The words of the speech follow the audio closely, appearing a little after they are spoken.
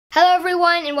Hello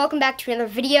everyone and welcome back to another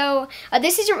video.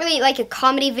 This isn't really like a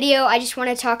comedy video. I just want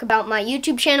to talk about my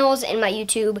YouTube channels and my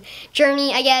YouTube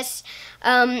journey, I guess.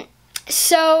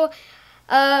 Before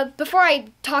I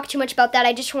talk too much about that,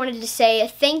 I just wanted to say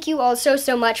thank you all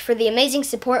so much for the amazing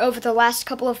support over the last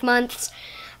couple of months.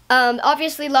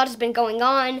 Obviously a lot has been going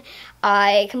on.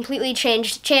 I completely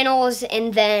changed channels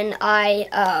and then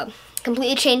I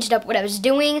completely changed up what I was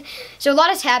doing. So a lot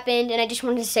has happened and I just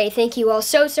wanted to say thank you all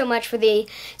so much for the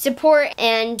support,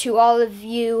 and to all of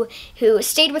you who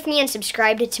stayed with me and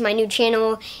subscribed to my new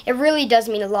channel. It really does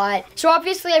mean a lot. So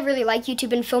obviously I really like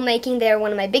YouTube and filmmaking. They're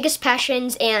one of my biggest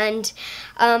passions, and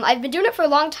I've been doing it for a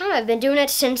long time. I've been doing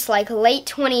it since like late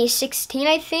 2016,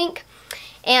 I think.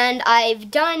 And I've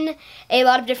done a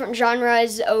lot of different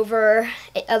genres over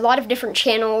a lot of different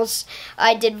channels.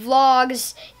 I did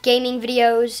vlogs, gaming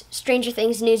videos, Stranger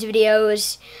Things news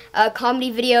videos,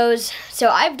 comedy videos. So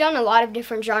I've done a lot of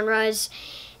different genres,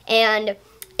 and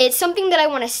it's something that I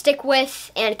want to stick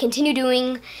with and continue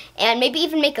doing, and maybe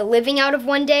even make a living out of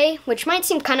one day, which might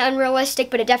seem kind of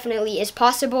unrealistic, but it definitely is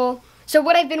possible. So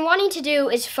what I've been wanting to do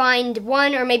is find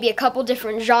one or maybe a couple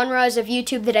different genres of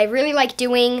YouTube that I really like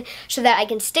doing, so that I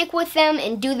can stick with them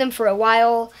and do them for a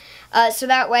while, so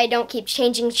that way I don't keep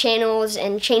changing channels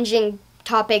and changing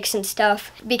topics and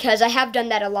stuff, because I have done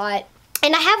that a lot.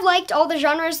 And I have liked all the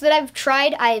genres that I've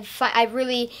tried. I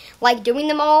really like doing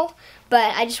them all,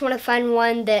 but I just want to find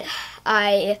one that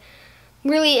I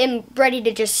really am ready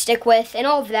to just stick with and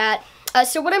all of that.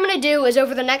 So what I'm going to do is,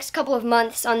 over the next couple of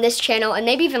months on this channel, and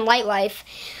maybe even Light Life,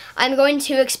 I'm going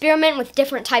to experiment with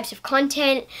different types of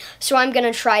content. So I'm going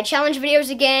to try challenge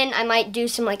videos again. I might do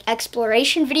some like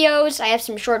exploration videos. I have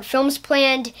some short films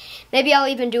planned. Maybe I'll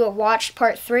even do a watched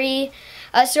part 3.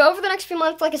 So over the next few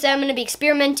months, like I said, I'm going to be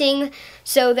experimenting.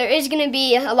 So there is going to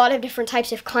be a lot of different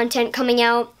types of content coming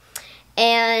out.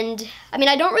 And I mean,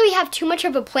 I don't really have too much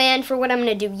of a plan for what I'm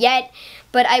going to do yet,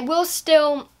 but I will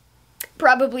still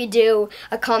probably do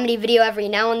a comedy video every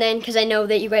now and then, because I know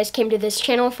that you guys came to this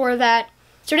channel for that.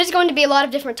 So it is going to be a lot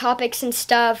of different topics and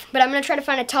stuff, but I'm going to try to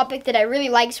find a topic that I really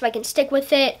like so I can stick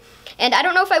with it. And I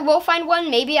don't know if I will find one.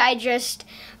 Maybe I just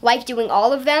like doing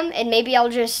all of them, and maybe I'll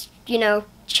just, you know,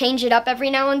 change it up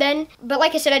every now and then. But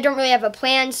like I said, I don't really have a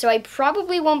plan, so I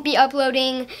probably won't be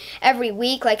uploading every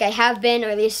week like I have been, or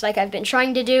at least like I've been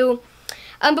trying to do.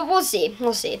 But we'll see.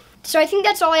 So I think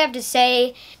that's all I have to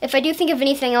say. If I do think of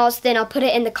anything else, then I'll put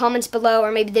it in the comments below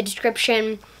or maybe the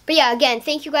description. But yeah, again,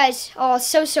 thank you guys all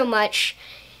so much.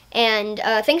 And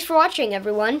thanks for watching,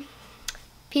 everyone.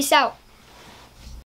 Peace out.